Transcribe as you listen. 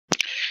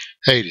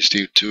Hey, this is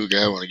Steve Tool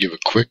Guy. I want to give a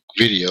quick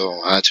video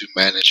on how to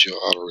manage your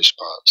auto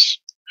response.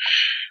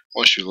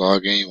 Once you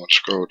log in, you want to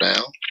scroll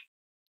down,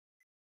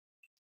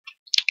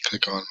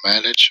 click on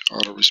Manage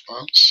Auto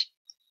Response.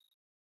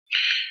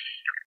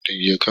 Then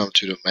you'll come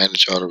to the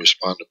Manage Auto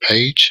Responder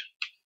page.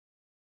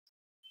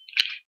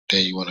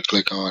 Then you want to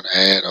click on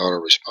Add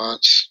Auto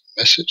Response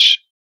Message.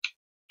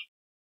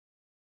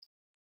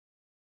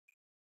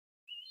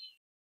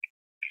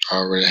 I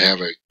already have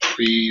a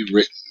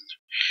pre-written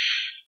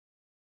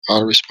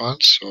auto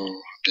response, so I'm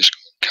just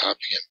going to copy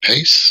and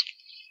paste.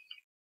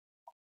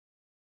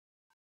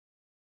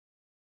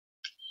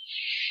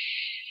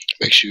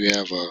 Make sure you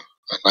have a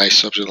nice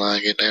subject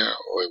line in there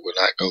or it will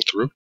not go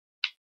through.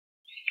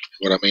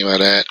 What I mean by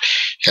that,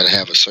 you got to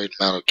have a certain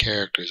amount of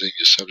characters in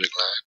your subject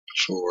line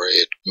before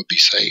it will be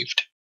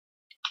saved.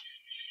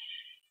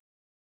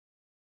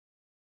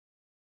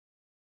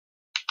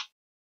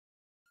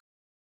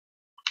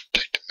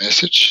 Take the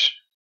message,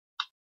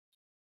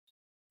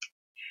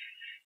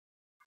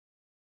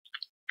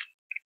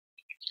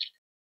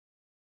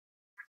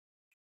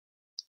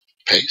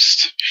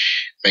 paste.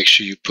 Make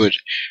sure you put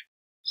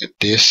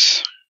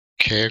this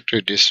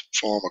character, this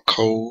form of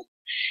code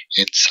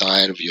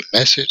inside of your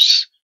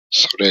message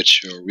so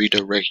that your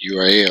redirect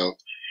URL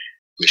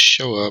will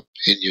show up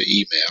in your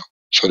email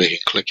so they can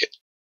click it.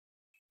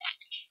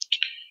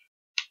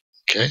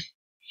 Okay.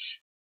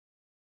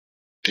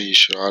 Then you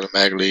should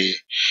automatically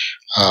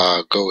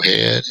go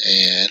ahead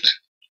and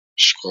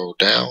scroll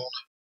down,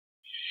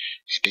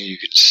 and then you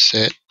can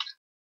set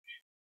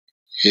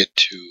it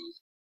to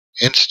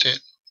instant,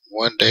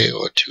 1 day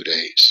or 2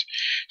 days.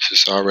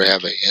 Since I already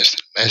have an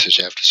instant message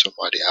after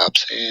somebody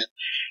opts in,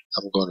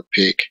 I'm going to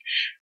pick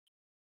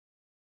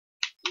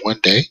 1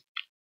 day.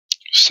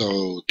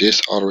 So this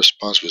auto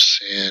response will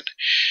send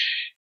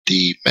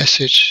the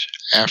message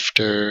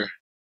after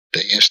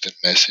the instant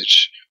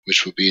message,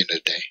 which will be in a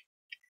day.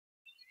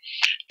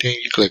 Then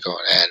you click on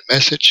Add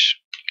Message,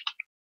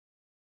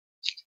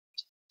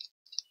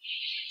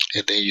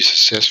 and then you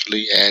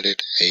successfully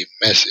added a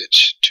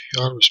message to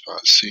your auto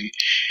response. See,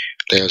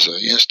 there's an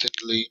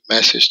instantly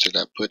message that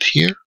I put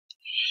here,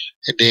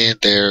 and then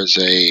there's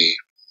a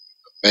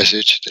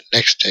message the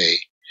next day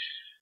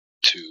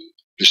to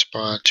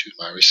respond to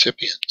my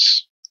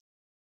recipients.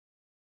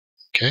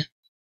 Okay,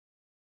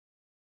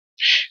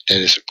 that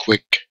is a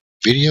quick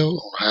video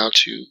on how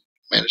to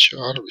manage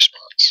your auto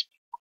response.